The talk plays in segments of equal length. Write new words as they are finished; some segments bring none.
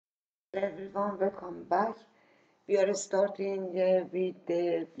Everyone, welcome back. We are starting with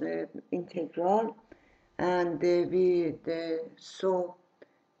the integral, and we saw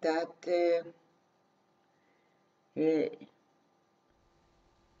that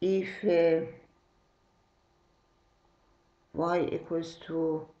if y equals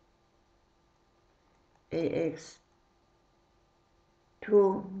to ax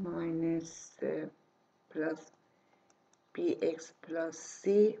 2 minus plus bx plus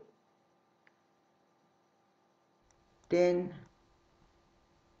c, then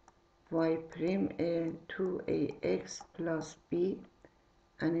y prime 2ax plus b,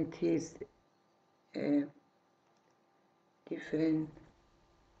 and it is different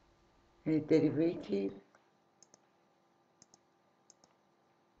derivative.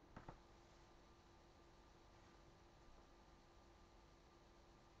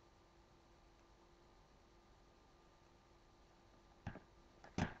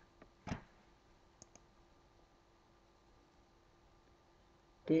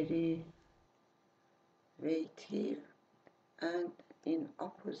 Derivative, and in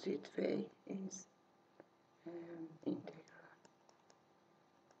opposite way is integral.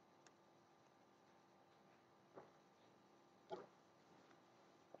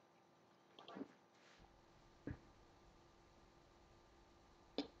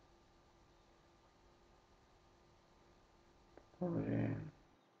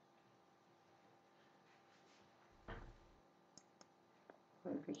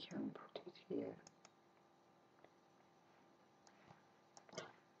 Or we can put it here.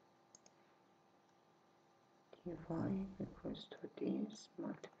 dy equals to this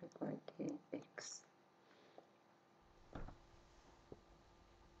multiplied by dx.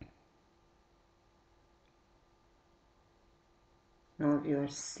 Now we are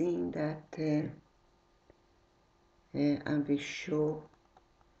seeing that and we show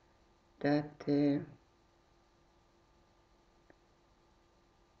that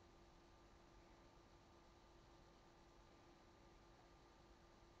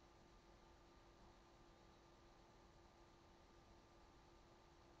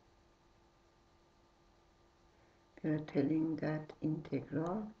we are telling that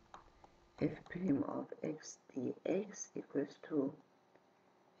integral f prime of x dx equals to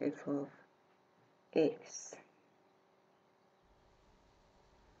f of x.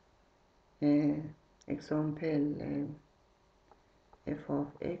 Example, f of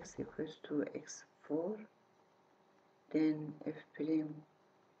x equals to x4, then f prime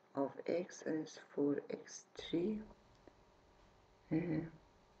of x is 4x3,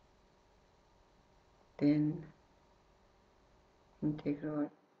 then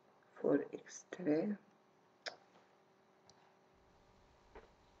integral 4x3,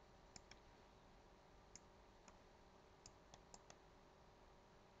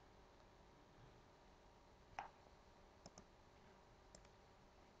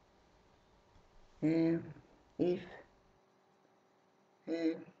 if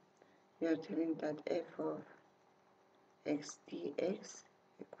we are telling that f of x dx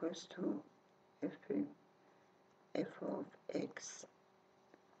equals to f prime f of x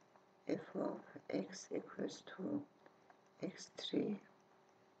equals to x3,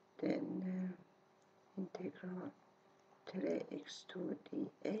 then integral 3x2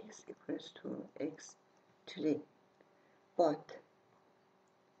 dx equals to x3, but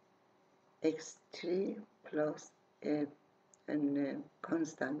x3 plus a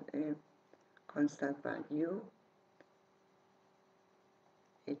constant value,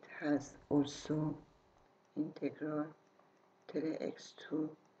 it has also integral 3x2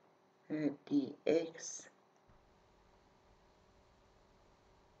 dx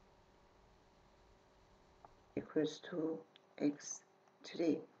equals to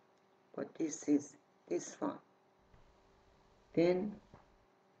x3, but this is this one. Then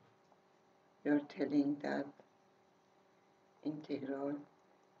we are telling that integral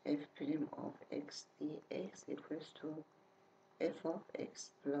f prime of x dx equals to f of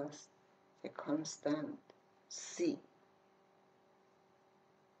x plus a constant c.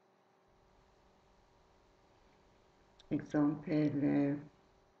 Example,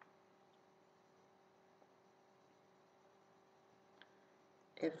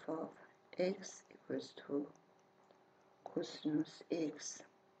 f of x equals to cosinus x,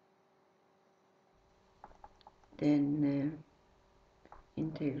 then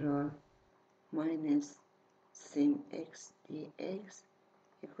integral minus sin x dx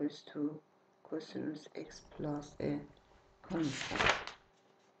equals to cosinus x plus a constant.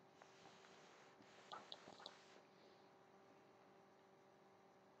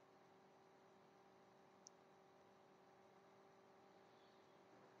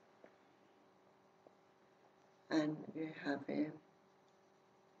 and we have a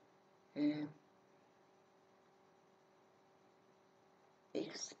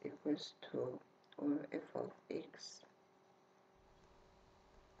x equals to, or f of x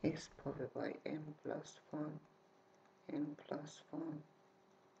powered by m plus 1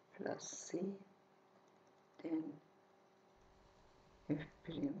 plus c, then f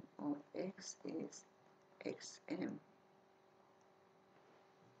prime of x is xm.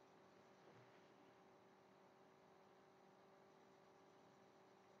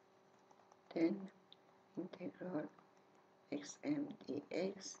 Then integral xm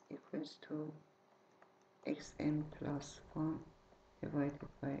dx equals to xm plus 1 divided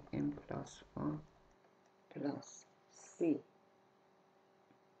by m plus 1 plus c.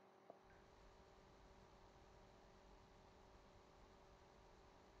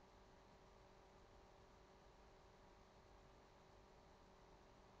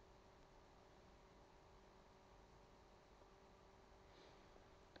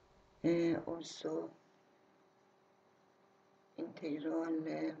 Also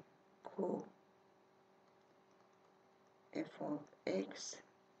integral co f of x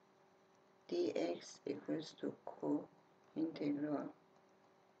dx equals to co integral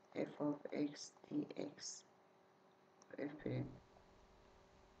f of x dx f prime,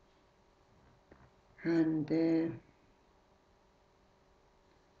 and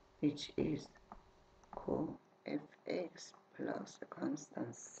which is co fx plus a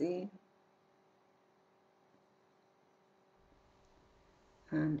constant c,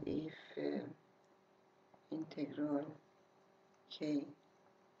 and if integral k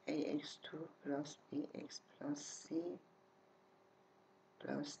ax2 plus bx plus c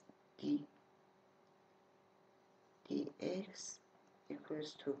plus d dx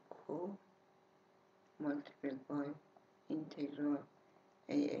equals to co multiplied by integral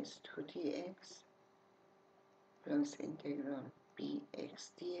ax2 dx plus integral bx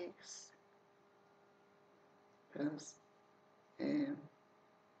dx plus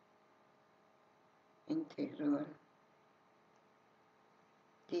integral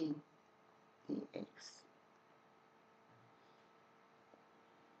d dx.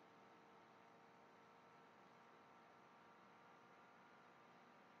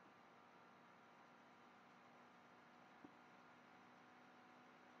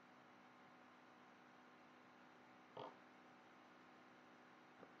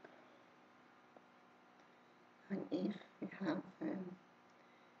 And if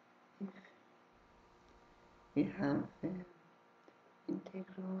we have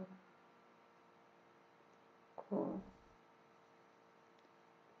integral co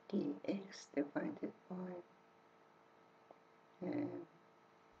dx divided by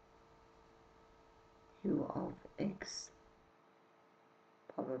u of x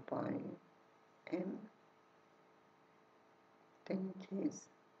powered by m, then it is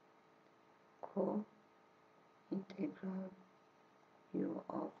co integral u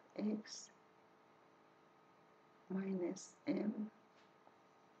of x minus m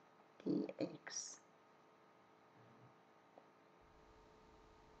dx.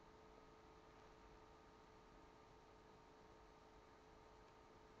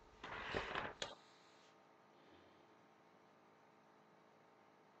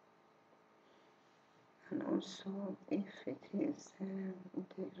 And also if it is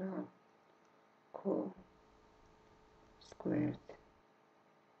integral co squared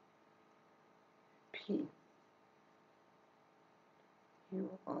p u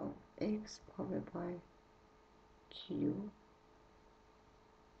of x powered by q,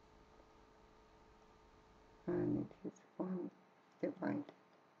 and it is 1 divided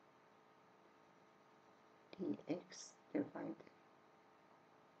dx divided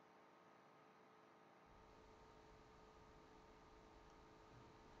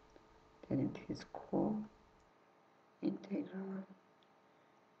then it is co integral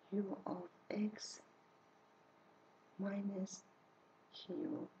u of x minus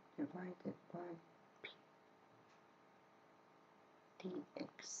q divided by p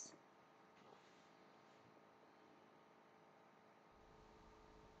dx.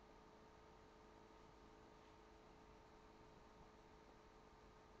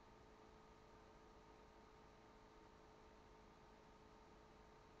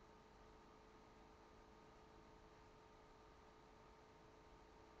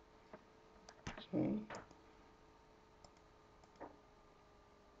 Okay.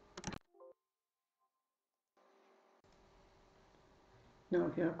 Now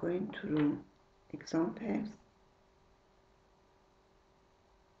we are going to do examples.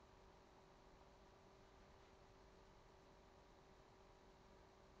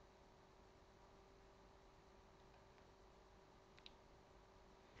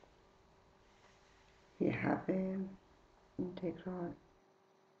 have a integral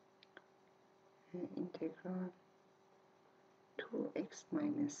 2x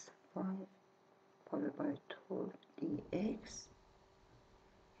minus 5 followed by 12 dx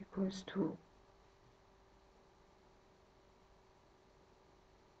equals to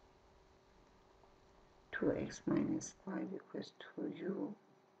 2x minus 5 equals to u,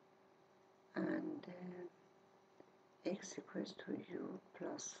 and x equals to u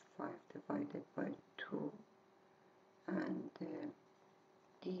plus 5 divided by 2, and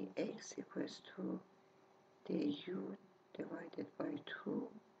dx equals to du divided by 2.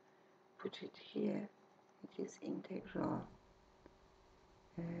 Put it here, it is integral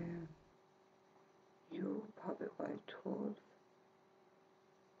u power by 12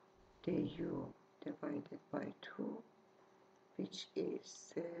 du divided by 2, which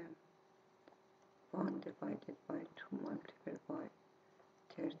is 1 divided by 2 multiplied by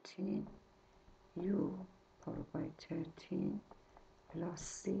 13, u power by 13 plus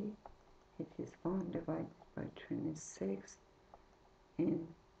c, it is 1 divided by 26 in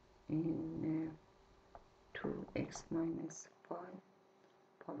 2x minus 5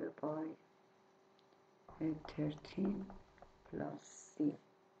 power by 13 plus c.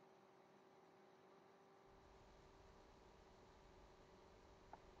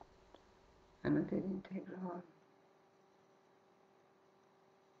 Another integral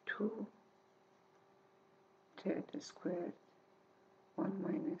 2 third squared 1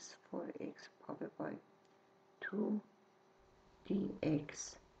 minus 4x power by 2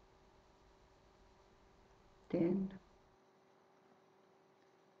 dx, then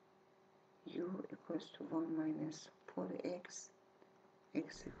u equals to 1 minus 4x,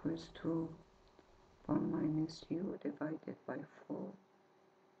 x equals to 1 minus u divided by 4,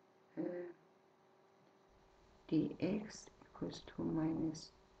 dx equals to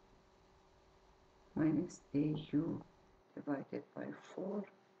minus du divided by 4.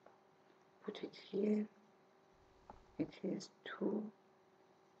 Put it here, it is 2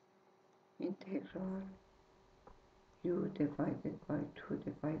 integral u divided by 2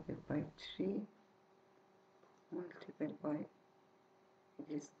 divided by 3 multiplied by, it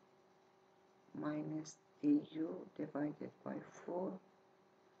is minus du divided by 4,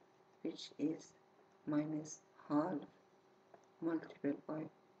 which is minus half multiplied by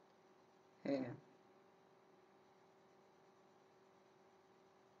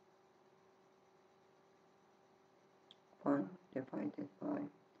 1 divided by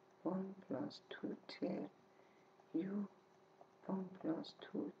 1 plus 2 third u 1 plus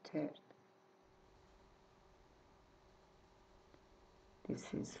 2 third. This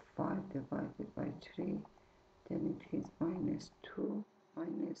is 5 divided by 3, then it is minus 2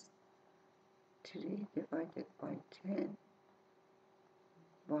 minus 3 divided by 10,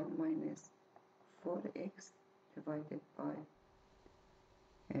 1 minus 4x divided by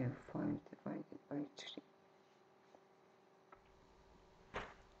 5 divided by 3.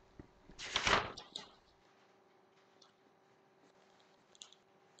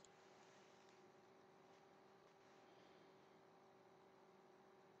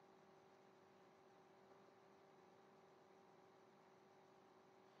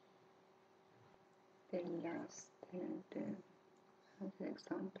 The last other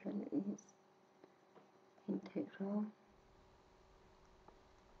example is integral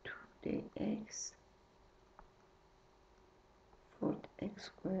 2 dx 4x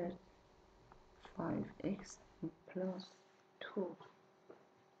squared 5x plus 2,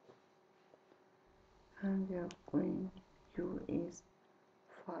 and we are going, u is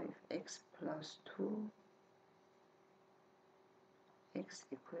 5x plus 2, x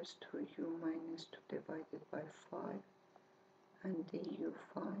equals to u minus 2 divided by 5, and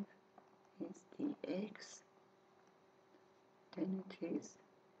du5 is dx, then it is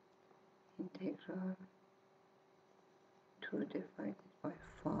integral 2 divided by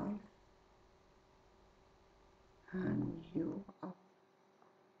 5 and u up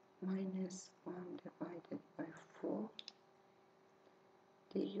minus 1 divided by 4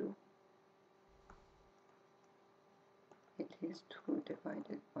 du, it is 2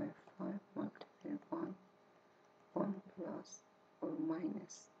 divided by 5 multiplied 1 plus or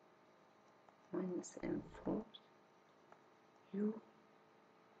minus n4 u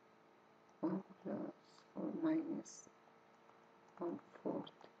 1 plus or minus 1/4,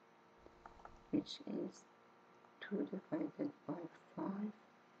 which is 2 divided by 5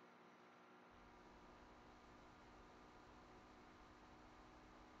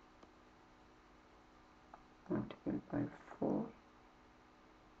 multiplied by 4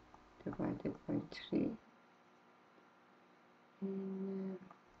 divided by 3 in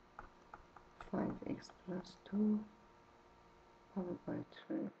 5x x plus 2 divided by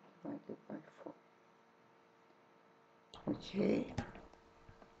 3 divided by 4. Okay,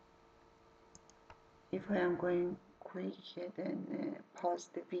 if I am going quick, then pause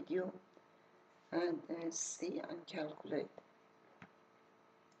the video and see and calculate.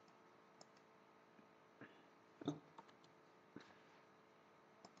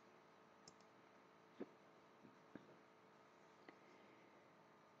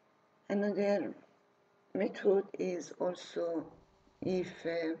 Another method is also if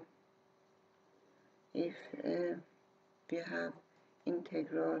we have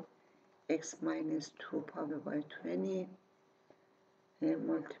integral x minus 2 power by 20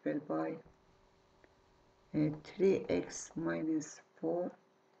 multiplied by 3x minus 4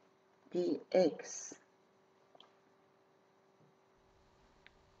 dx.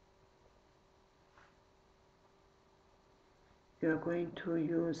 We are going to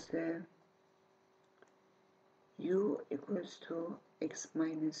use u equals to x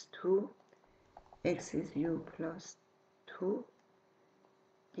minus 2, x is u plus 2,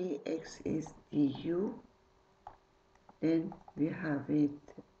 dx is du, then we have it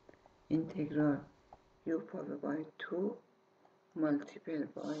integral u power by 2 multiplied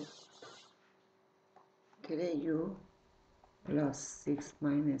by 3u plus 6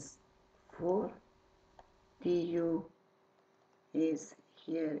 minus 4 du is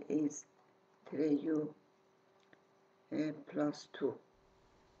here is 3u plus 2,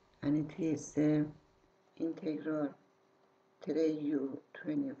 and it is integral 3u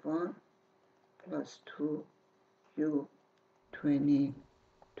 21 plus 2u 20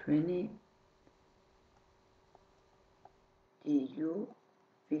 du,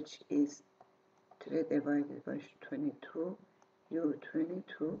 which is 3 divided by 22 u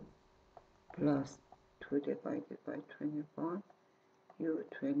 22 plus 2 divided by 21 u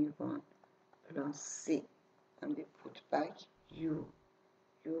 21 plus c, and we put back u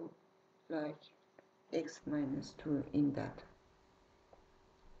like x minus 2 in that.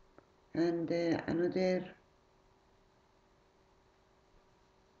 And another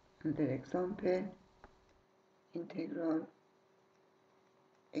example, integral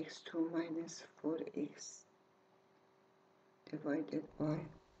x2 minus 4x divided by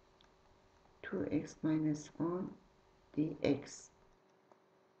 2x minus 1 dx.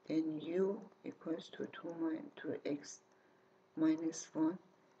 Then u equals to 2x minus 1,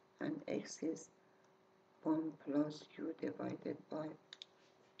 and x is 1 plus u divided by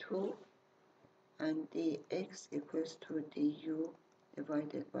 2, and dx equals to du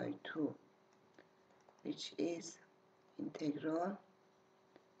divided by 2, which is integral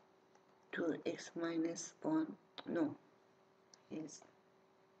 2x minus 1, no, is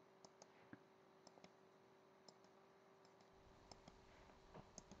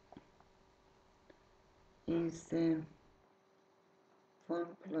 1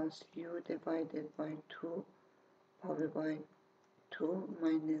 plus u divided by 2 power by 2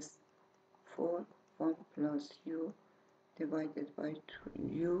 minus 4, 1 plus u divided by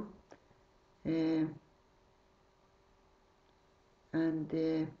 2u, and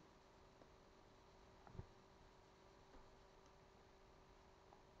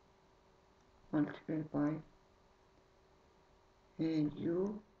multiplied by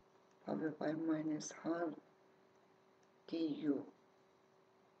u power by minus half du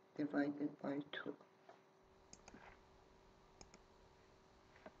divided by 2.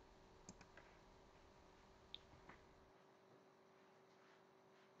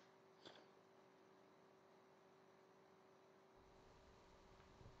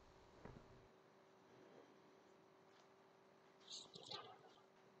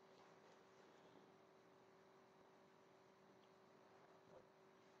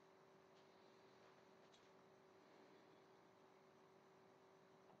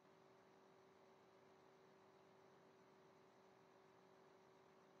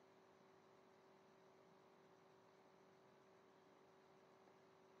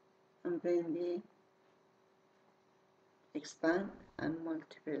 And when we expand and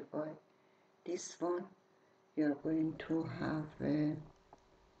multiply by this one, we are going to have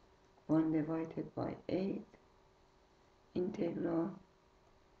 1 divided by 8 integral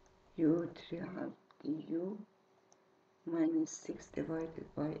u 3 half du minus 6 divided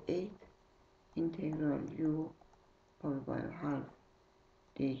by 8 integral u power by half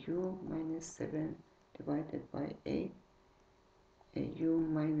du minus 7 divided by 8 u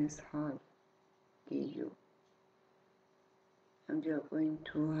minus half du. And we are going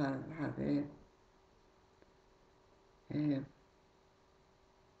to have a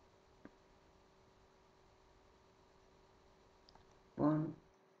 1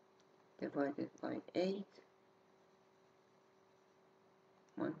 divided divided by 8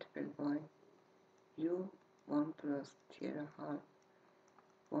 multiplied by u 1 plus 3 half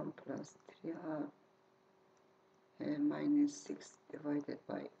 1 plus 3 half minus 6 divided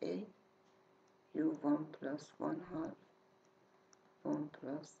by 8 u 1 plus 1 half 1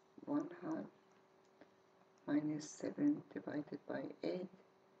 plus 1 half minus 7 divided by 8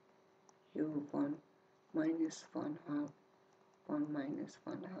 u1 minus 1 half 1 minus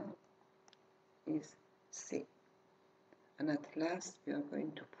 1 half is c. And at last we are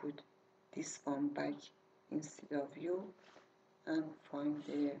going to put this one back instead of u and find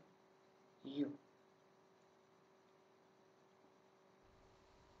the u.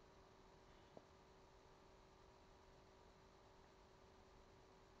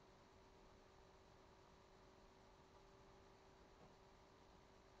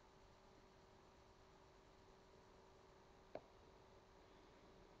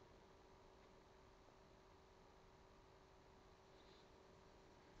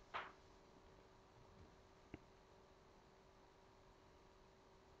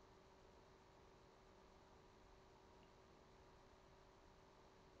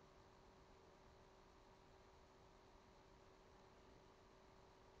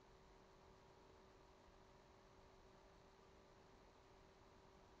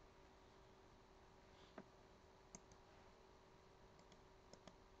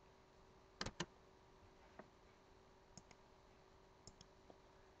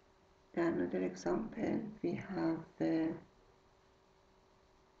 Another example, we have the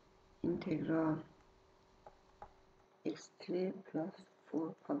integral x3 plus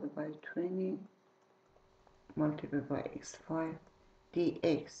 4 powered by 20 multiplied by x5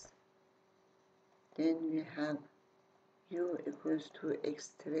 dx. Then we have u equals to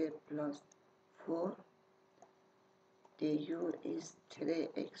x3 plus 4, du is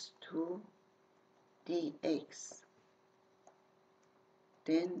 3x2 dx.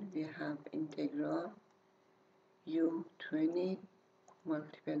 Then we have integral u20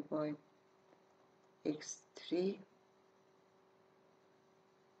 multiplied by x3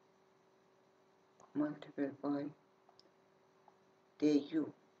 multiplied by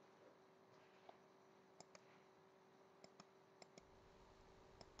du.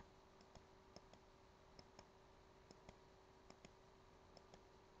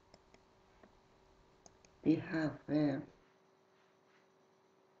 We have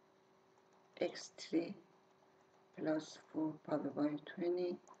x3 plus 4 powered by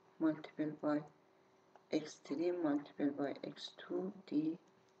 20 multiplied by x3 multiplied by x2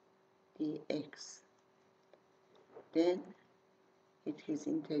 dx. Then it is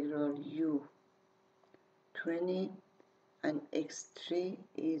integral u20 and x3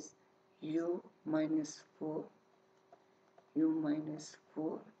 is u minus 4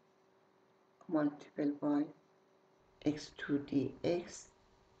 multiplied by x2 dx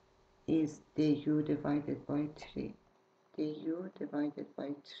is du divided by 3. Du divided by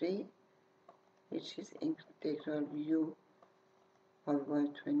 3, which is integral u powered by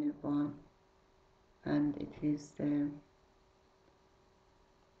 21, and it is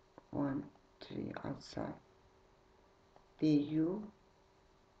 1, 3 outside. Du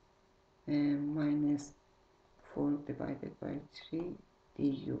minus 4 divided by 3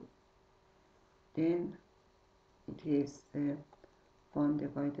 du. Then it is 1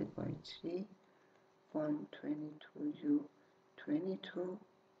 divided by 3, 122 u22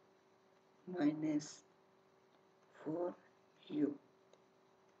 minus 4u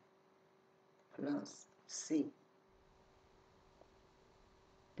plus c.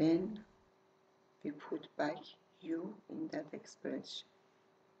 Then we put back u in that expression.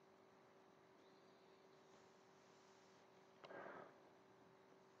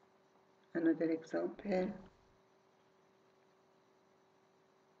 Another example,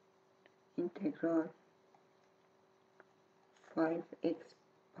 integral 5x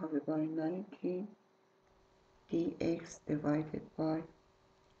powered by 19 dx divided by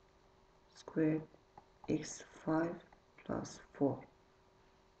squared x5 plus 4.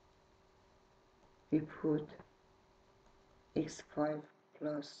 We put x5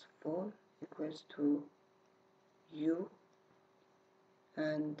 plus 4 equals to u,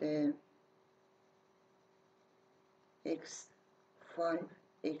 and x5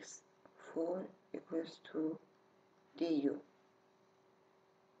 x4 equals to du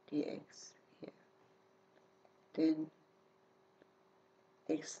dx here. Then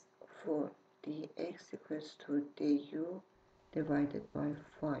x4 dx equals to du divided by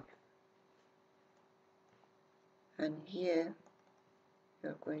 5. And here we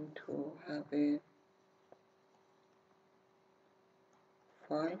are going to have a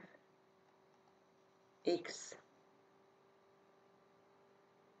 5 x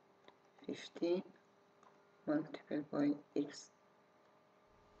 15 multiplied by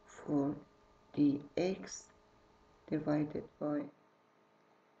x4 dx divided by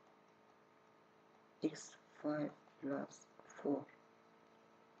x5 plus 4,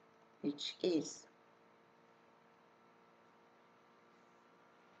 which is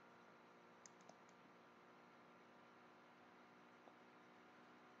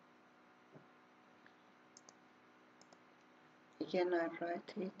again I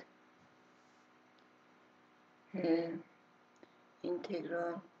write it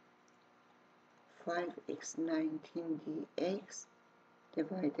integral 5x19 dx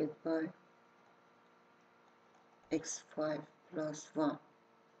divided by x5 plus 1.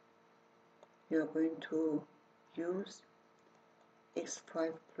 We are going to use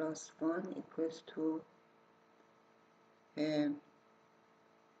x5 plus 1 equals to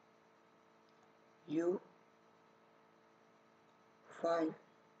u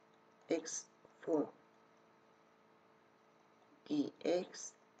 5x4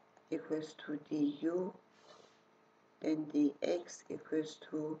 dx equals to du, then dx equals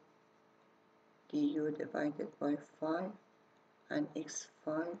to du divided by 5, and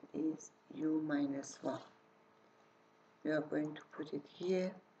x5 is u minus 1. We are going to put it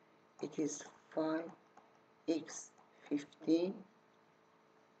here. It is 5x15,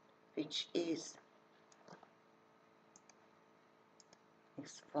 which is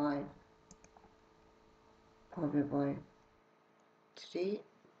x5 power by 3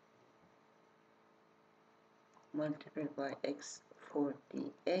 multiplied by x4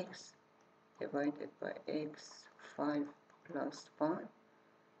 dx divided by x5 plus 1,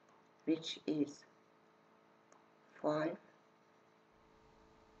 which is 5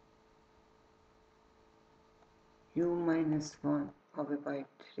 u minus 1 power by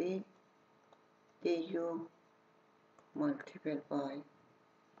 3 du multiplied by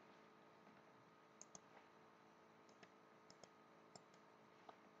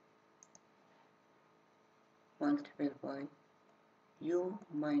u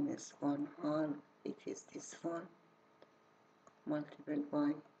minus 1 half, it is this one, multiplied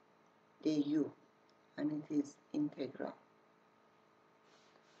by du, and it is integral.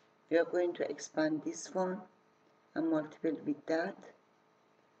 We are going to expand this one and multiply with that.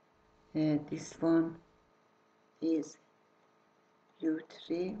 This one is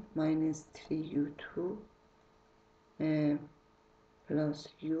u3 minus 3u2 plus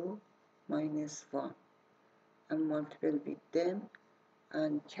u minus 1, and multiply with them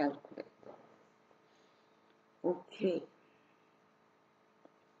and calculate. Okay.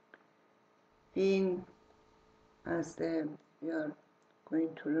 Being as we are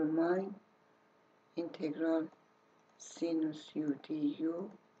going to remind, integral sinus u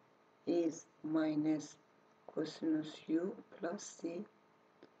du is minus cosinus u plus c.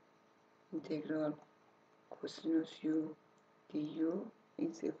 Integral cosinus u du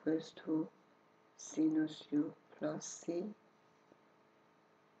is equals to sinus u plus c.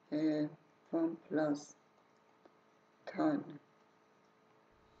 1 plus tan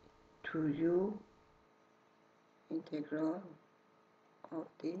 2u integral of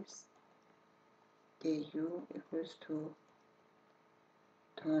this du equals to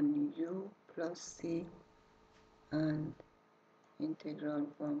tan u plus c, and integral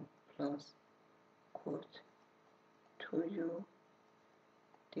 1 plus cot 2u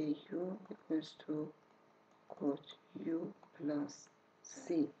du equals to cot u plus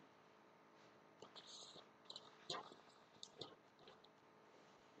c.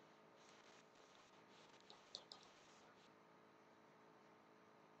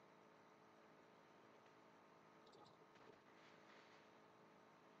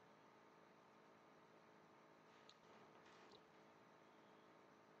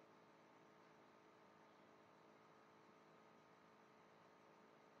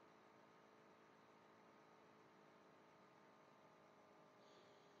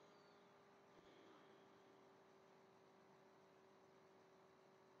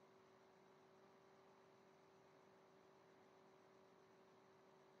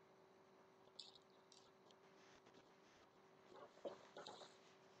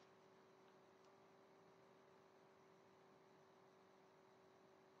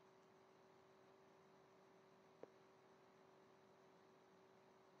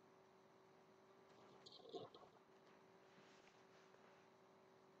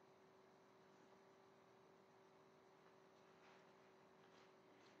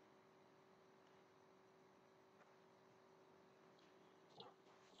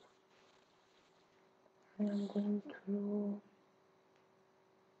 I am going to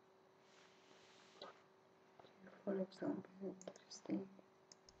for example, interesting.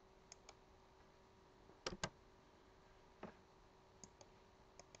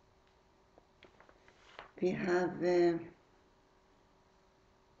 We have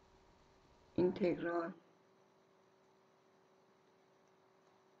integral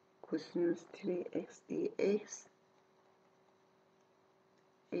cosinus 3x dx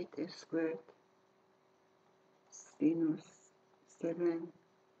 8 squared sinus 7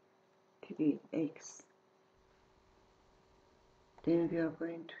 3x. Then we are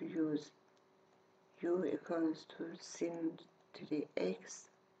going to use u equals to sin 3x.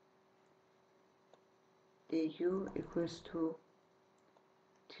 The u equals to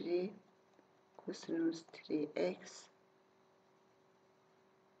 3 cosinus 3x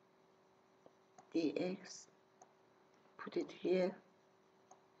dx. Put it here.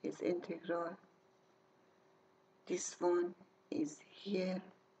 Is integral. This one is here.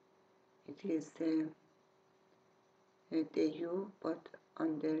 It is the u, but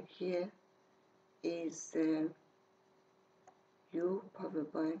under here is u power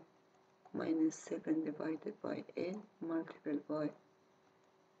by minus 7 divided by n multiplied by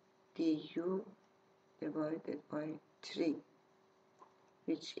du divided by 3,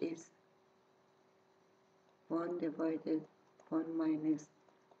 which is 1 divided 1 minus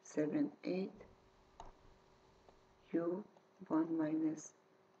 7 8 u 1 minus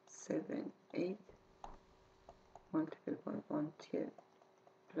 7 8 multiplied by 1 10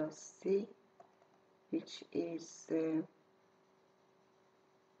 plus c, which is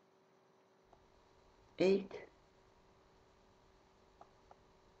 8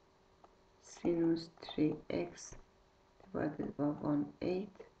 sinus 3x divided by 1 8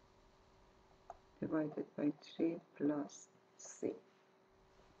 divided by 3 plus c.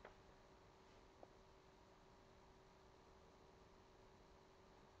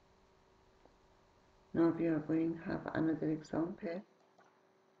 Now we are going to have another example.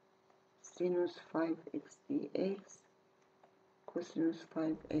 Sinus 5x dx cosinus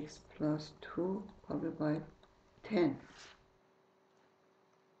 5x plus 2 powered by 10.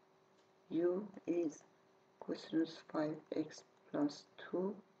 U is cosinus 5x plus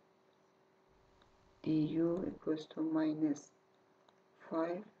 2 du equals to minus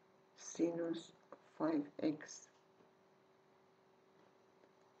 5 sinus 5x.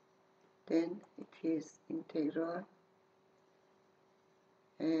 Then it is integral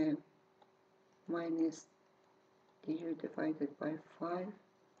minus du divided by 5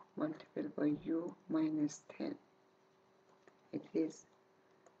 multiplied by u minus 10. It is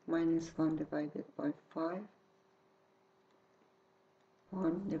minus 1 divided by 5,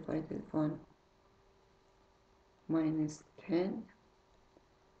 1 divided 1 minus 10,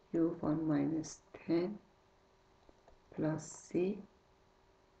 u 1 minus 10 plus c.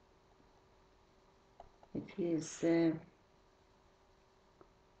 It is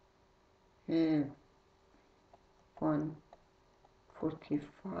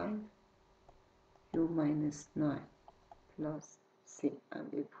 145 u minus 9 plus c,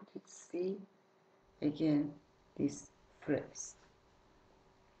 and we put it c again this phrase.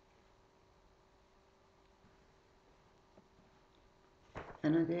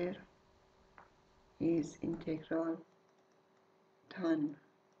 Another is integral tan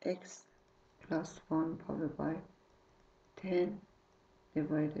x plus 1 powered by 10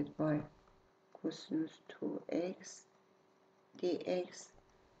 divided by cosinus 2x dx,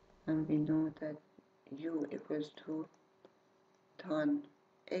 and we know that u equals to tan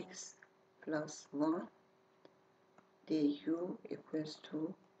x plus 1 du equals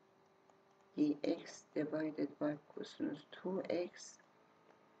to dx divided by cosinus 2x,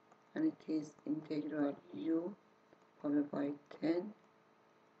 and it is integral u followed by 10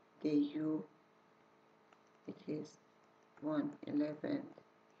 du. It is 111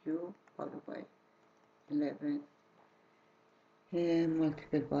 u followed by 11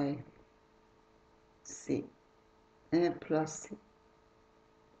 multiplied by c plus c.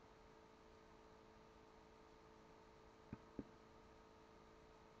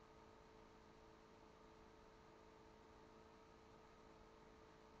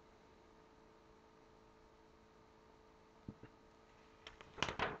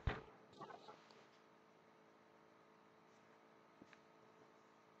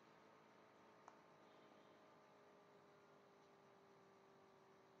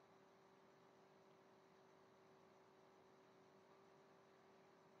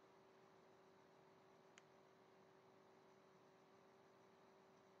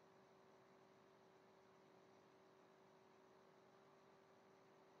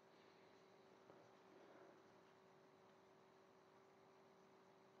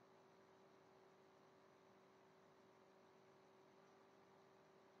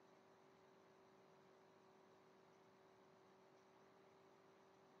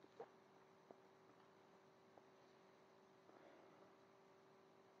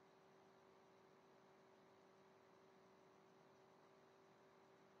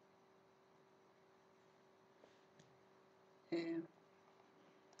 um,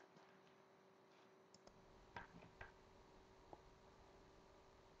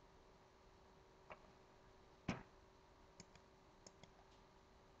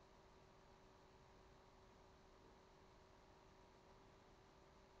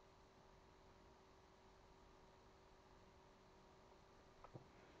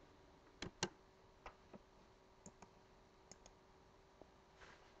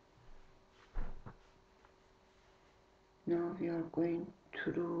 now we are going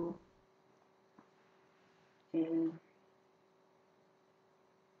through um,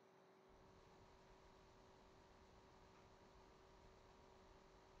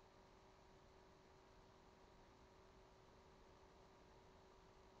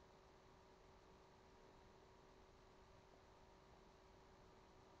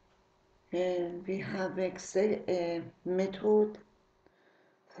 we have a method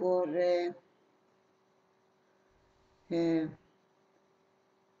for uh,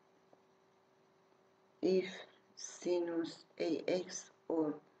 if sinus AX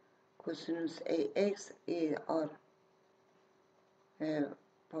or cosinus AX are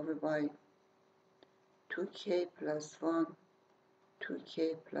powered by 2k plus 1,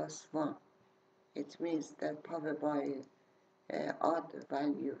 2k plus 1. It means that powered by odd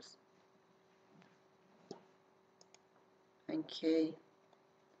values, and k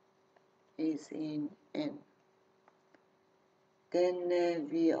is in n. Then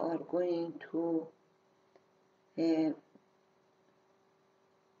we are going to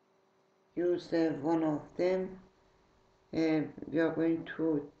use one of them. We are going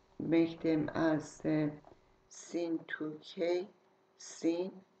to make them as sin 2k,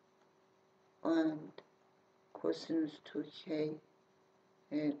 sin, and cosinus 2k,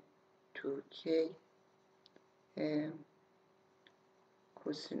 2k,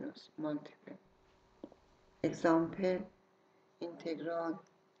 cosinus multiple. Example, integral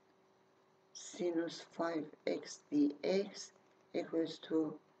sinus 5x dx equals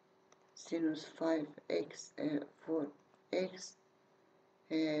to sinus 5x 4x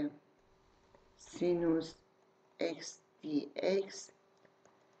sinus x dx,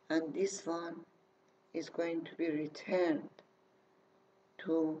 and this one is going to be returned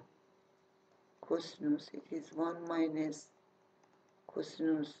to cosinus. It is 1 minus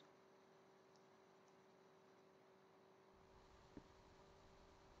cosinus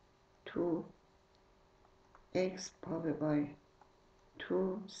 2x powered by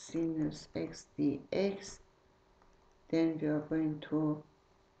 2 sinus x dx. Then we are going to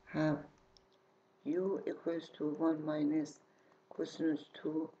have u equals to 1 minus cosinus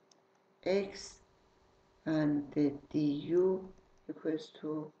 2x, and the du equals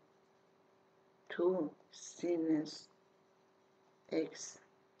to 2 sinus x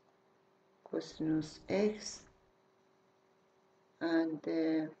cosinus x, and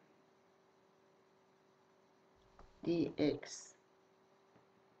dx.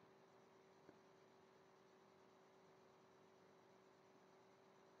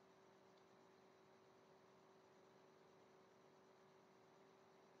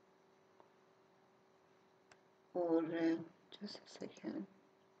 Or just a second.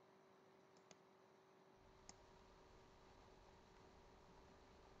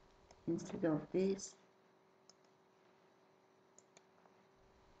 Instead of this,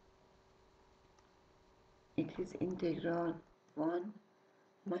 it is integral 1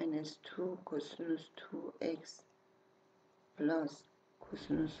 minus 2 cosinus 2x plus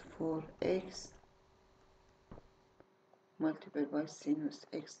cosinus 4x multiplied by sinus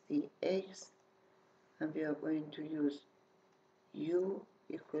x dx, and we are going to use u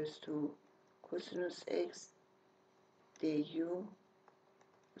equals to cosinus x du,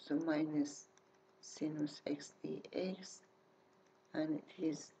 so minus sinus x dx, and it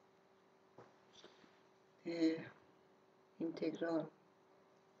is integral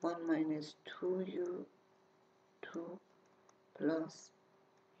 1 minus 2u 2 plus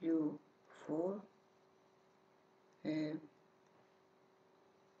u4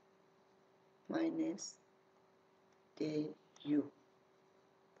 minus du,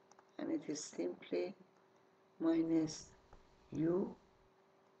 and it is simply minus u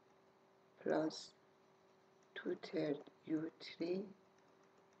plus 2/3 u3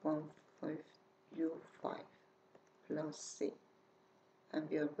 1/5 u5 plus c, and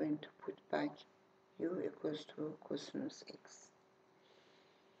we are going to put back u equals to cosinus x.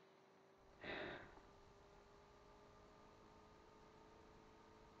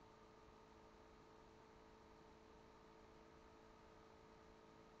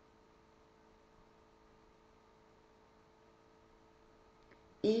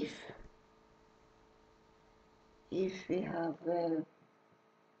 If if we have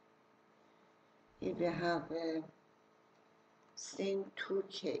sin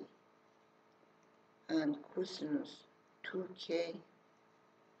 2k and cosinus 2k,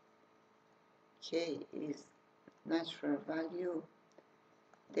 k is natural value,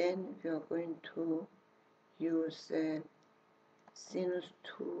 then we are going to use sinus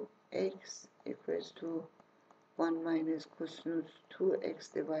 2x equals to 1 minus cosinus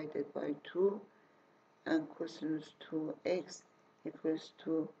 2x divided by 2, and cosinus 2x equals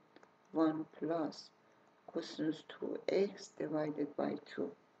to 1 plus cosinus 2x divided by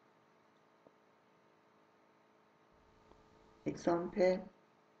 2. Example,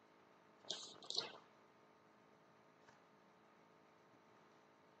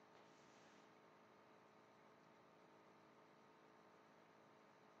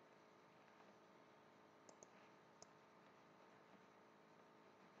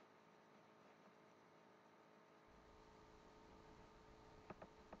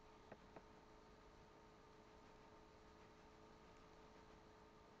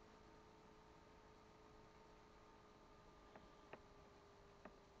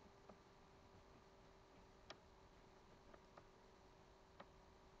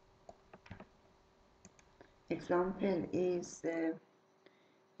 is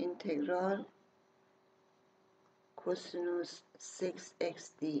integral cosinus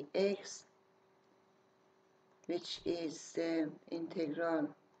 6x dx, which is integral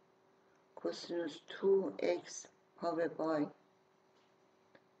cosinus 2x power by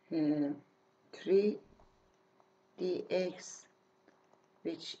 3 dx,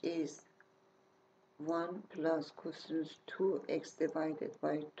 which is 1 plus cosinus 2x divided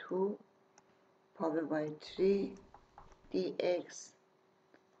by 2 power by 3 dx,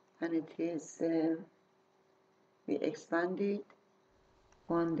 and it is we expanded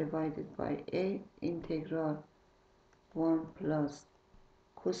 1 divided by 8 integral 1 plus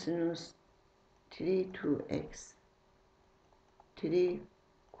cosinus 3 2x, 3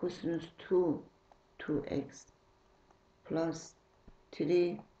 cosinus 2 2x plus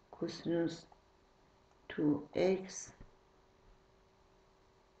 3 cosinus 2x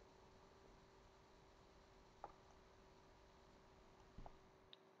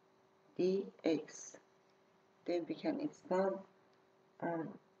dx. Then we can expand and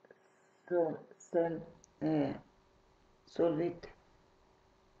solve it.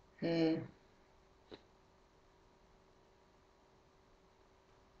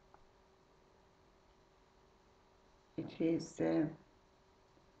 It is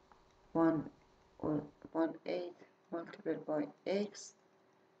 1 8 multiplied by x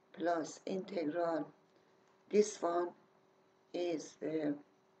plus integral. This one is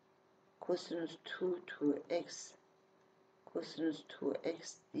cosinus 2 2x, cosinus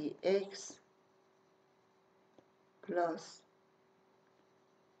 2x dx plus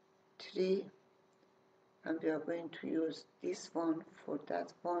 3, and we are going to use this one for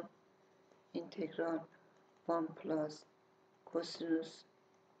that one, integral 1 plus cosinus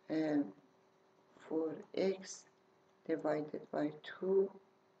 4x divided by 2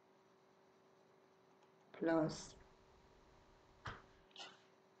 plus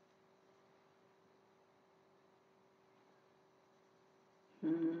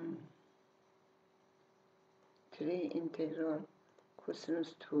 3 integral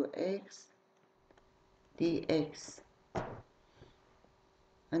cosinus 2x dx,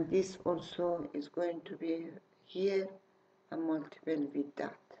 and this also is going to be here and multiple with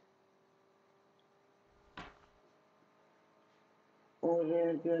that, or we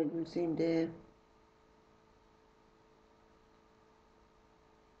are using the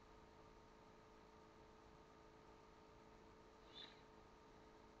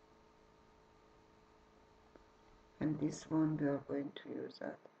and this one we are going to use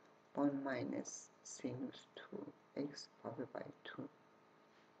that 1 minus sinus 2x power by 2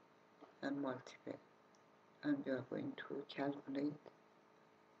 and multiple, and we are going to calculate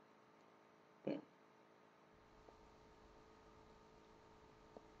then.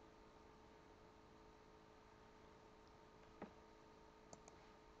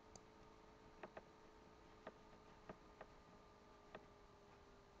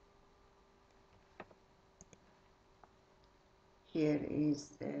 Here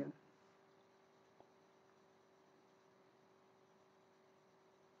is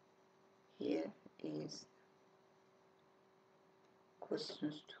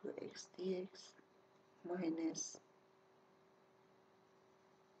cosinus 2x dx minus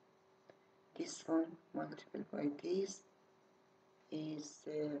this one multiplied by this is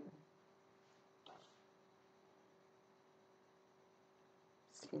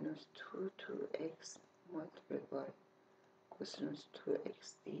sinus 2 2x multiplied by cosinus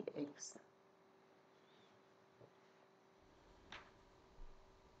 2x dx.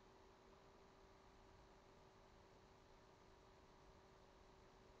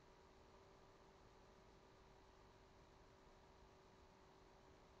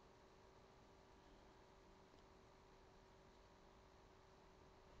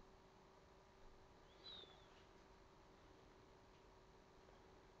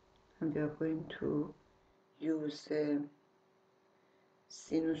 And we are going to use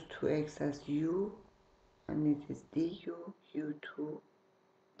sinus 2x as u, and it is du, u2,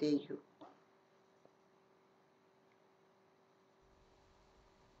 du.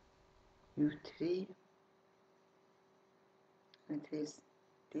 u3, and it is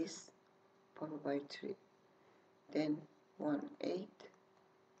this followed by 3. Then 1/8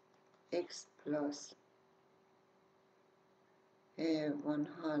 x plus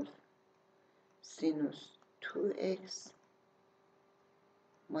 1/2 sinus 2x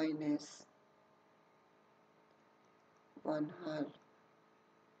minus 1/2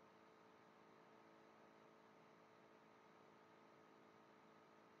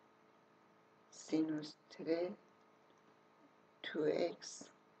 sinus 3 2x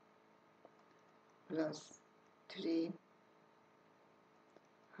plus 3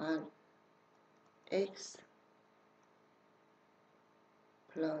 half x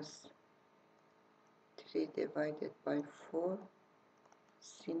plus 3 divided by 4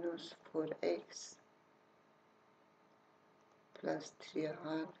 sinus 4x plus 3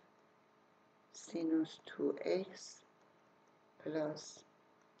 half sinus 2x plus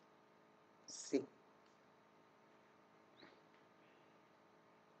 6.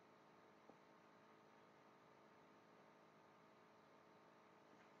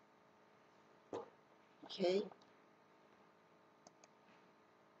 Okay.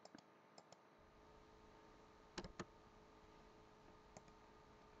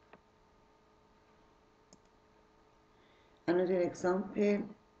 Another example,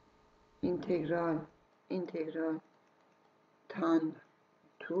 integral tan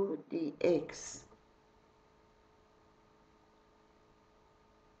 2 dx,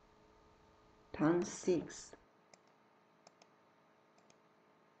 tan 6.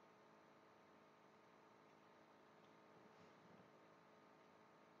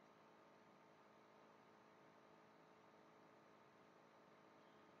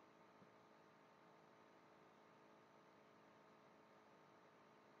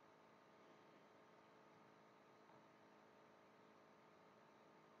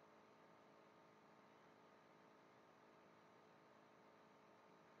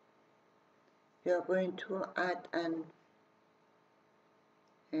 We are going to add an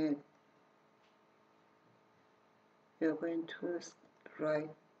we are going to write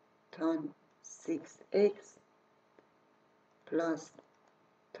tan 6x plus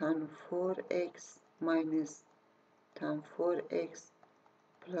tan 4x minus tan 4x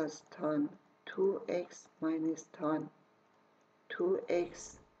plus tan 2x minus tan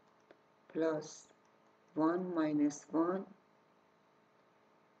 2x plus 1 minus 1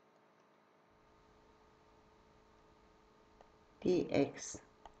 dx,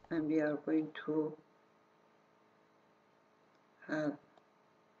 and we are going to have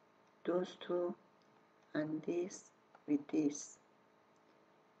those two and this with this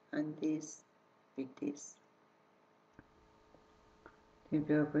and this with this. Then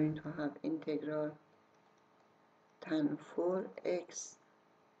we are going to have integral tan 4x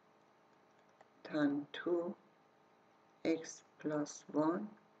tan 2x plus 1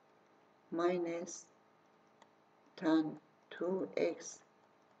 minus tan 2x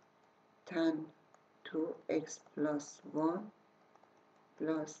tan 2x plus 1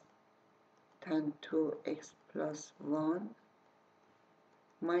 plus tan 2x plus 1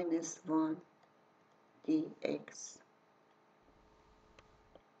 minus 1 dx.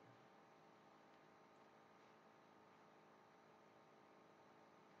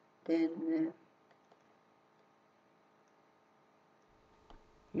 Then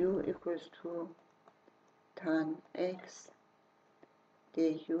u equals to tan x,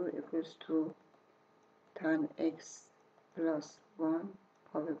 du equals to tan x plus 1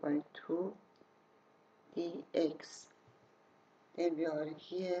 followed by 2 dx. Then we are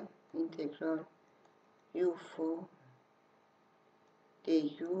here integral u4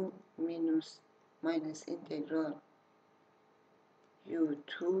 du minus integral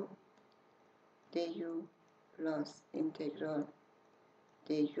u2 du plus integral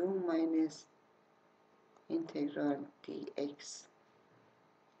du minus integral dx,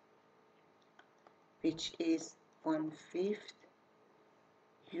 which is 1/5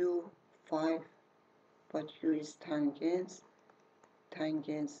 u5 but u is tangents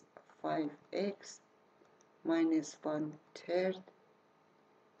 5x minus 1/3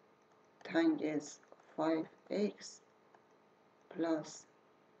 tangents 5x plus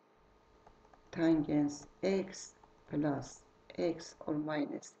tangents x plus x or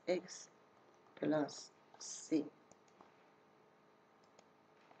minus x plus c.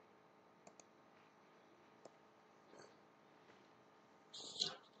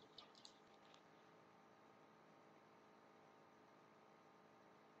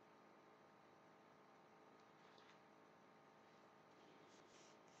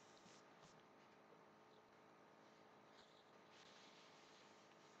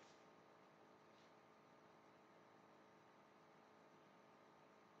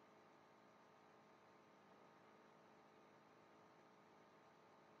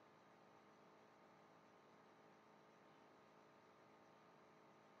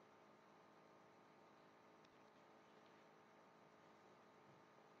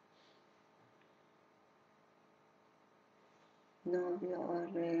 Now we are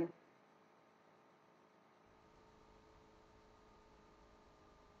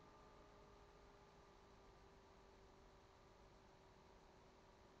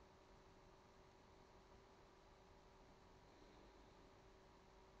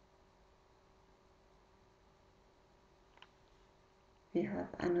we have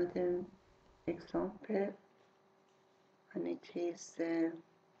another example, and it is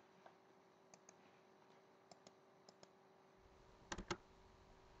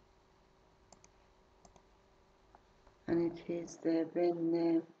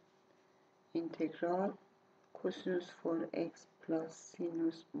when integral cosinus 4x plus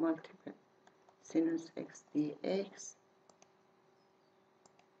sinus multiple sinus x dx.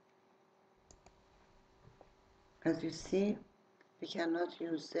 As you see, we cannot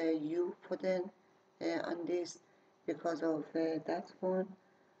use u for the on this because of that one,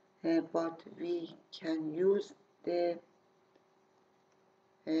 but we can use the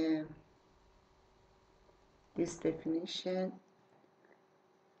this definition.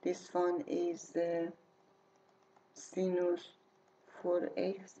 This one is sinus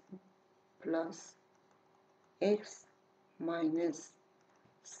 4x plus x minus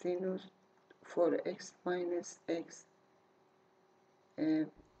sinus 4x minus x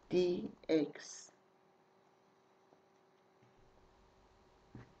dx.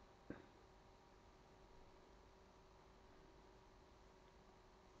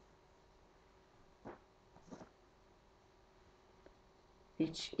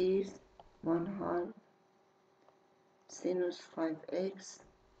 Which is 1/2 sinus 5x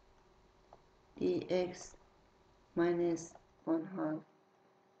dx minus 1/2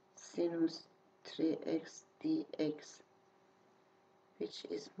 sinus 3x dx, which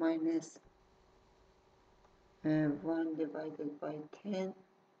is minus 1 divided by 10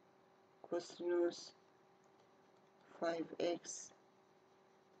 cosinus 5x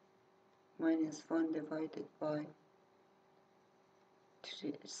minus 1 divided by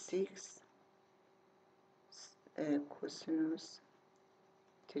 6 cosinus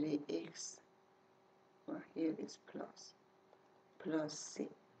 3x, well, here is plus c.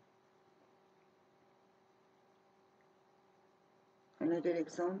 Another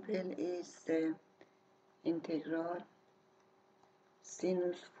example is the integral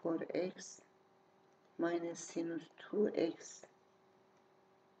sinus 4x minus sinus 2x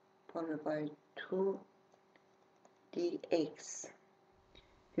power by 2 dx.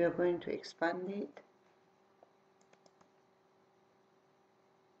 We are going to expand it.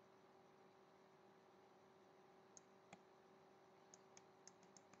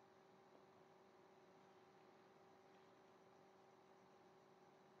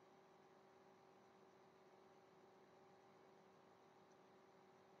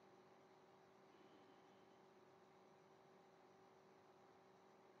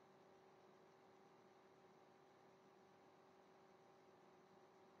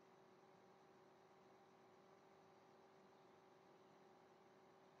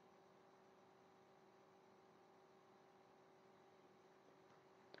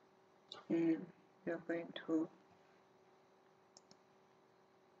 And we are going to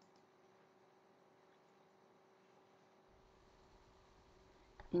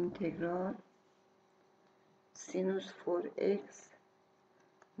integral sinus 4x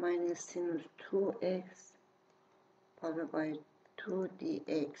minus sinus 2x power by 2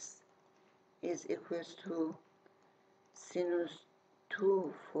 dx is equals to sinus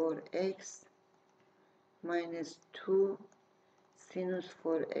 2 4x minus 2 sinus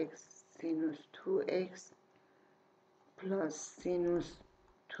 4x sinus 2x plus sinus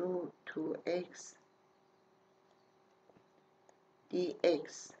 2 2x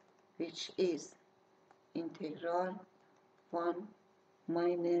dx, which is integral 1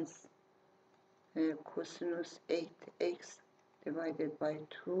 minus cosinus 8x divided by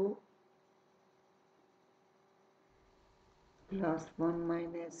 2 plus 1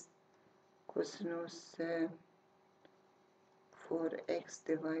 minus cosinus 4x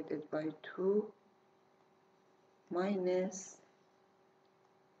divided by 2 minus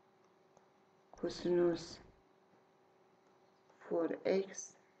cosinus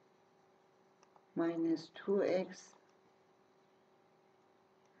 4x minus 2x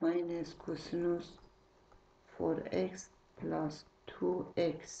minus cosinus 4x plus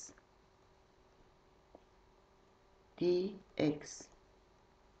 2x dx.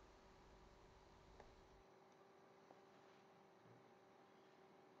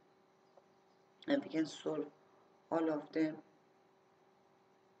 And we can solve all of them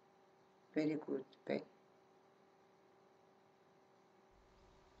very good way.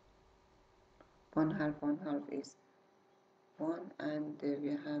 1/2 is 1, and we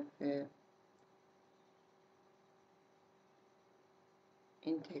have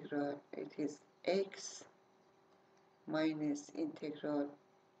integral, it is x minus integral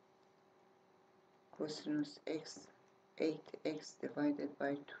cosinus x 8x divided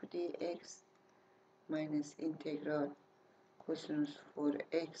by 2 dx minus integral cosinus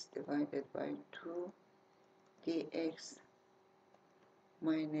 4x divided by 2 dx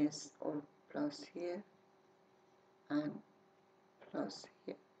minus or plus here and plus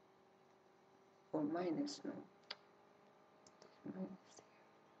here, or minus, no, minus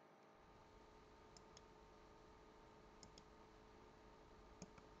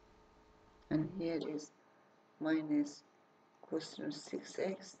here. And here is minus cosinus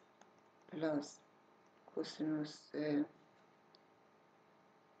 6x plus cosinus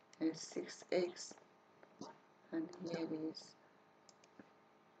 6x, and here is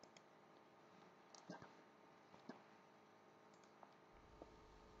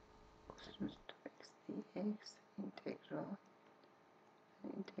cosinus 2x dx integral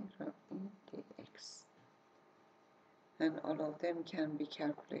in dx, and all of them can be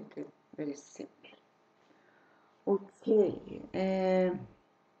calculated very simple. Okay,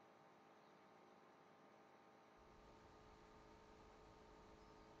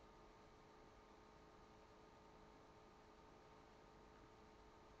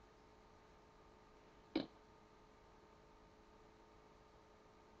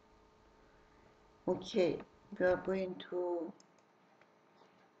 okay, we are going to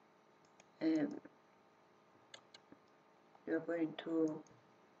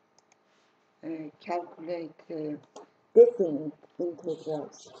calculate definite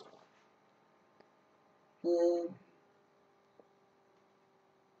integrals.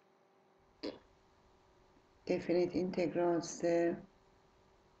 Definite integrals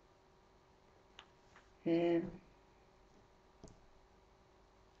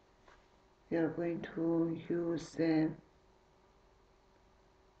we are going to use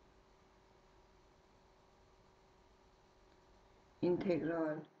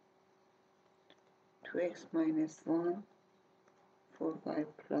integral 2x minus 1 4y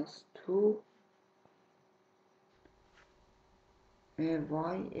plus 2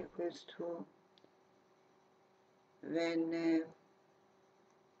 y equals to when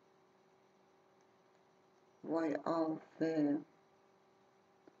y of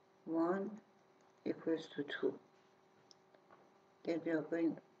 1 equals to 2. Then we are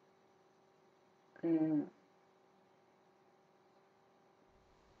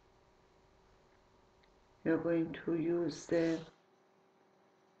going to use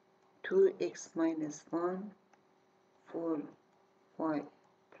 2x minus 1 4y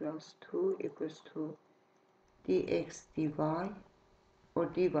plus 2 equals to dx dy or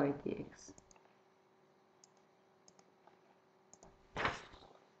dy dx.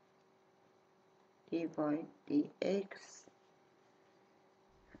 Dy dx,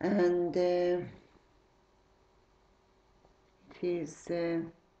 and it is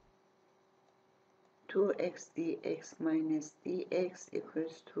 2x dx minus dx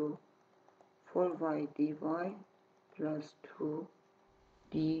equals to 4y dy plus 2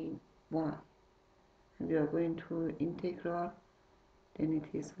 dy. And we are going to integral, then it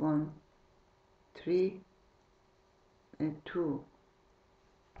is 1 3 and 2.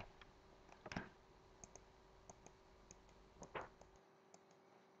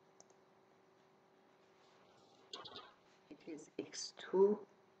 It is x2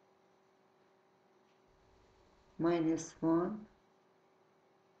 minus 1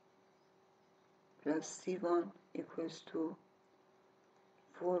 plus c1 equals to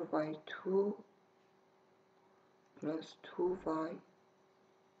 4 by 2 plus 2y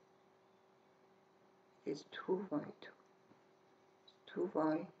is 2y,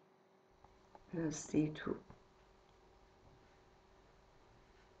 2y plus c2.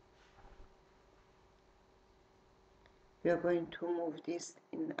 We are going to move this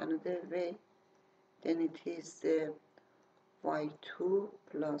in another way. Then it is y2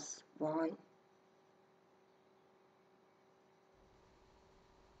 plus y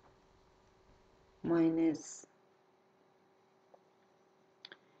minus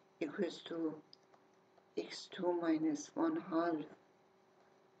equals to x2 minus 1/2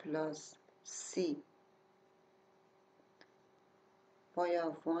 plus c. Y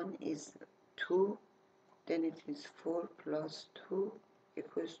of 1 is 2, then it is 4 plus 2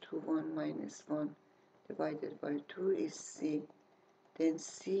 equals to 1 minus 1 divided by 2 is c. Then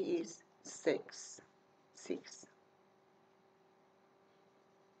c is 6.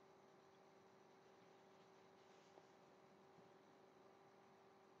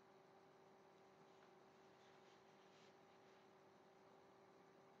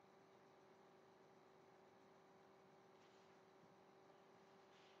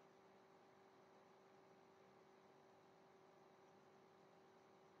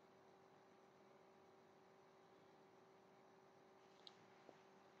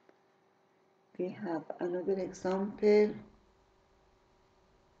 We have another example.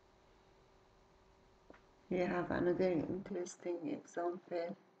 We have another interesting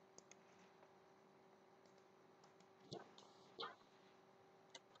example.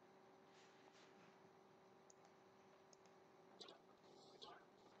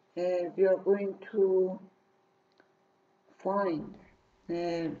 We are going to find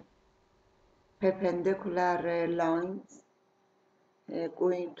perpendicular lines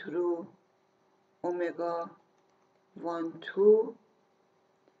going through omega 1, 2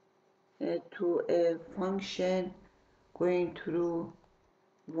 to a function going through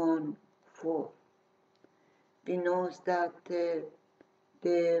 1, 4. We know that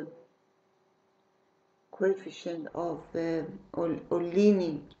the coefficient of or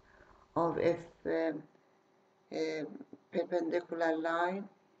leaning of a perpendicular line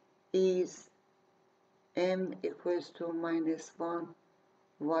is m equals to minus 1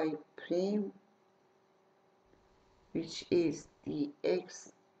 y prime, which is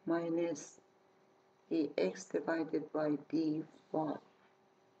dx minus dx divided by dy.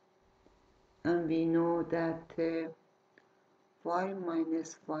 And we know that y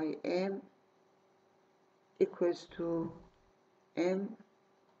minus ym equals to m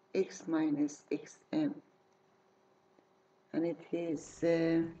x minus xm, and it is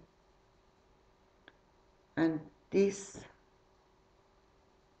and this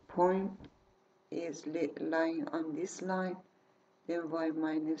point is lying on this line. Then y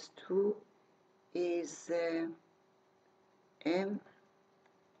minus 2 is m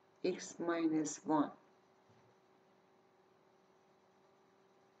x minus 1.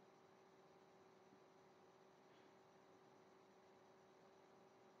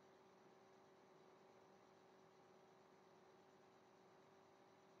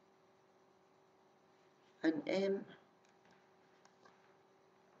 And m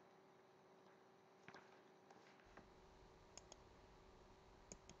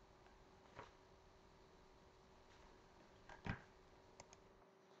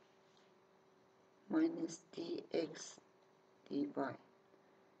minus dx dy.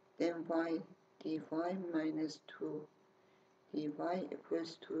 Then y dy minus 2 dy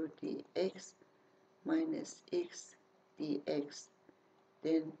equals to dx minus x dx.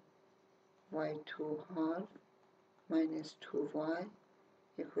 Then y2 half minus 2y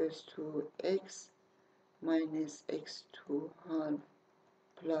equals to x minus x2 half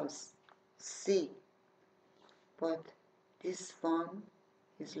plus c. But this one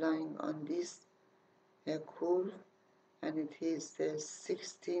is lying on this curve, and it is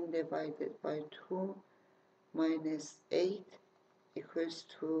 16 divided by 2 minus 8 equals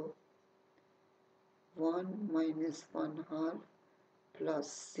to 1 minus 1/2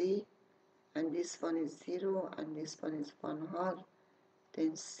 plus c, and this one is 0 and this one is 1/2,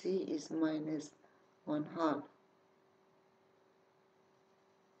 then c is minus 1/2.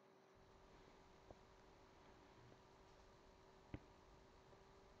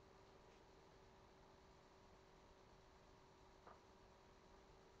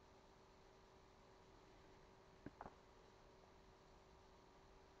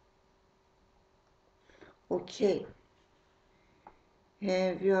 Okay,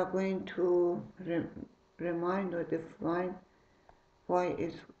 we are going to remind or define y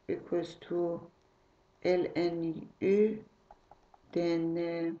is equals to ln u,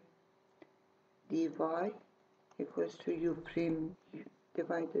 then dy equals to u prime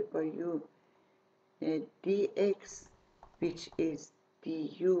divided by u dx, which is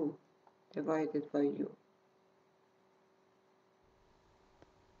du divided by u.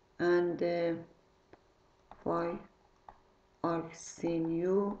 And y arc sin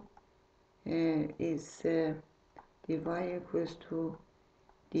u is dy equals to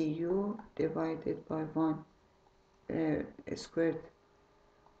du divided by 1 squared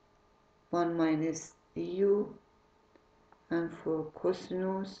 1 minus du, and for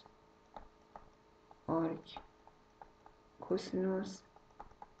cosinus arc cosinus,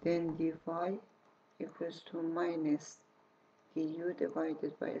 then dy equals to minus du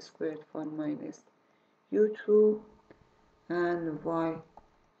divided by squared 1 minus u2, and y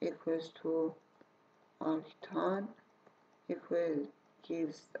equals to arc tan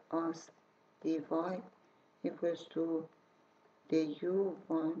gives us dy equals to du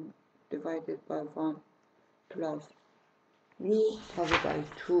 1 divided by 1 plus u divided by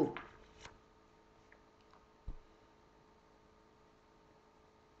 2.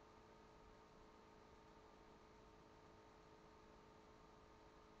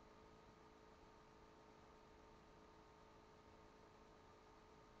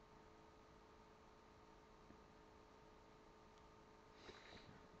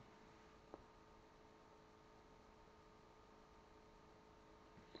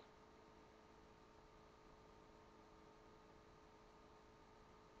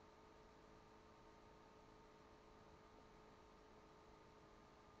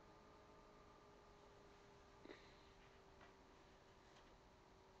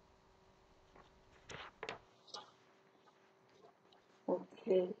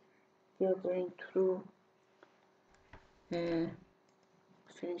 Okay, we are going to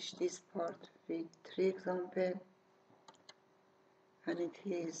finish this part with 3 examples, and it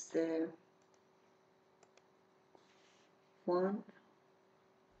is 1.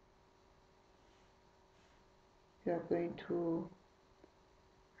 We are going to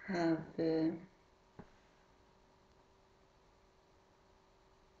have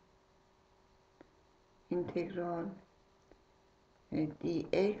integral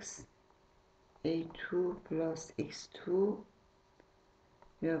dx a2 plus x2.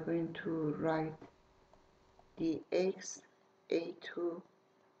 We are going to write dx a2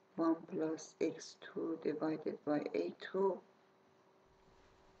 1 plus x2 divided by a2,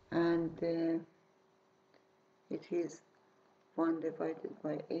 and it is 1 divided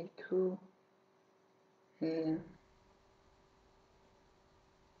by a2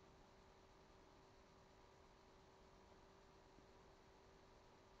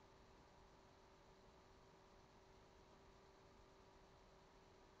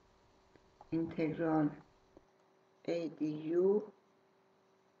 integral a du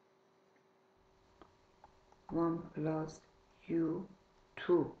 1 plus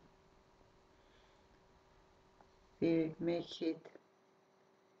u2. We make it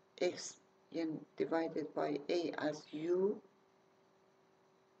x divided by a as u,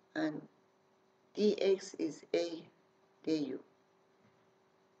 and dx is a du,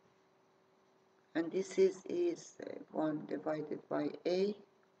 and this is 1 divided by a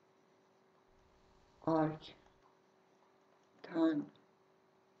arc tan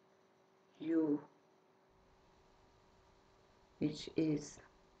u, which is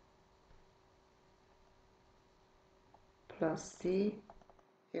plus c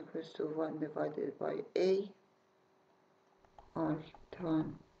equals to 1 divided by a arc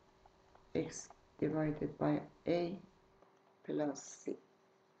tan x divided by a plus c.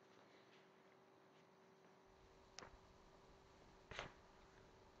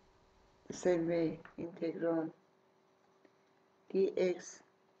 The same way, integral dx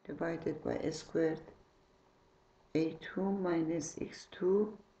divided by a squared a2 minus x2,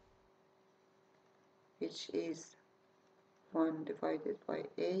 which is 1 divided by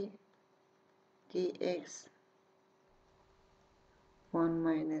a dx 1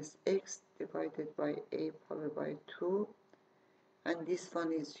 minus x divided by a power by 2, and this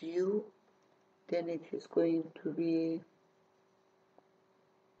one is u, then it is going to be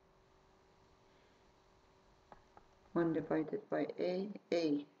 1 divided by a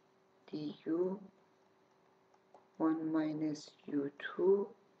du 1 minus u2,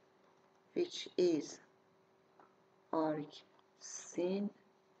 which is arc sin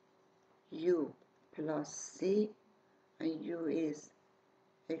u plus c, and u is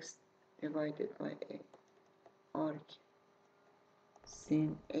x divided by a arc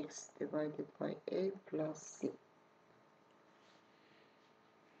sin x divided by a plus c.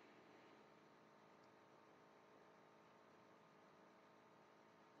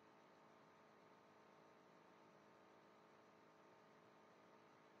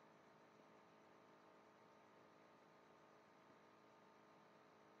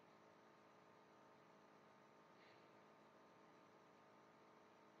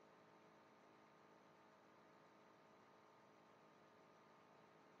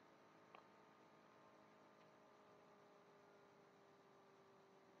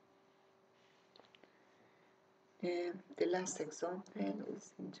 The last example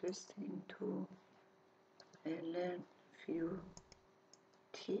is interesting to learn few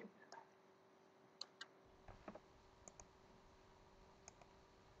tips.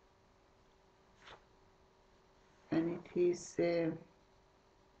 And it is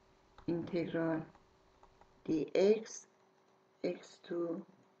integral dx x2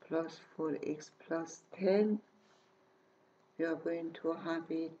 plus 4x plus 10. We are going to have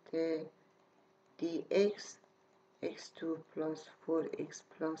it dx x2 plus 4x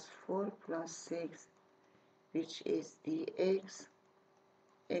plus 4 plus 6, which is dx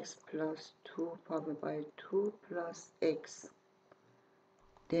x plus 2 powered by 2 plus x.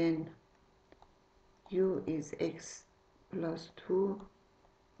 Then u is x plus 2,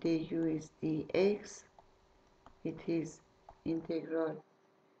 du is dx. It is integral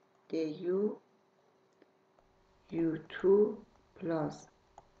du u2 plus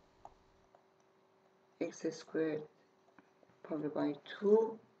x squared powered by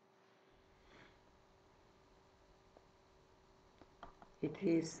 2. It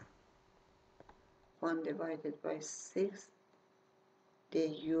is 1 divided by 6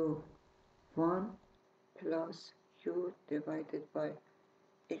 du 1 plus u divided by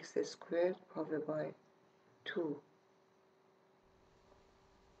x squared powered by 2.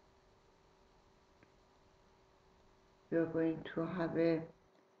 We are going to have a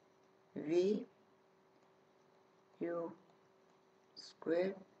v u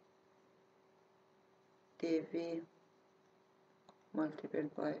squared dv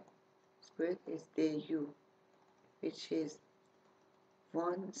multiplied by squared is du, which is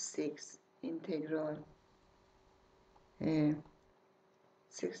 1/6 integral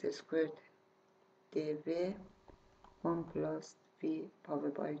 6 squared dv 1 plus v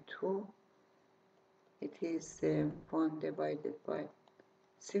powered by 2. It is 1 divided by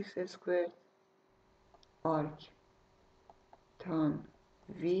 6 squared arc tan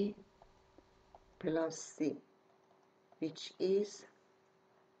v plus c, which is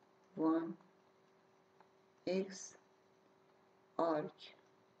 1x arc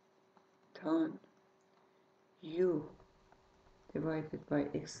tan u divided by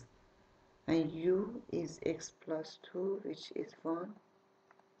x, and u is x plus 2, which is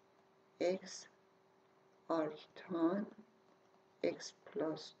 1x arc tan x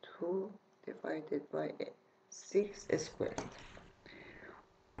plus 2 divided by 6 squared,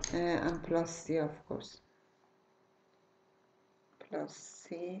 and plus c, of course, plus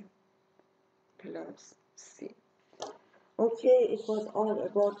c plus c. Okay, it was all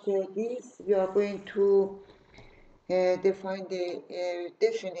about this. We are going to define the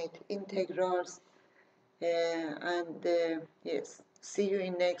definite integrals, and yes, see you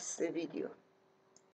in next video.